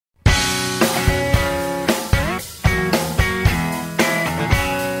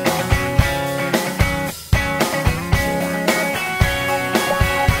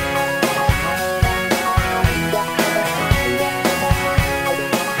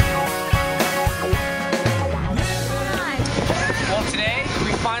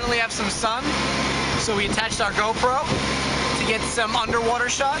some sun, so we attached our GoPro to get some underwater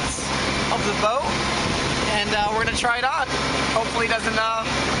shots of the boat, and we're gonna try it on. Hopefully it doesn't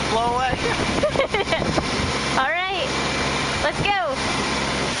blow away. All right, let's go.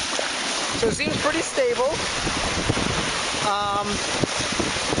 So it seems pretty stable.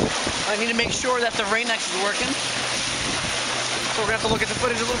 I need to make sure that the rain X is working. So we're gonna have to look at the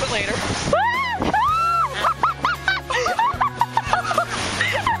footage a little bit later.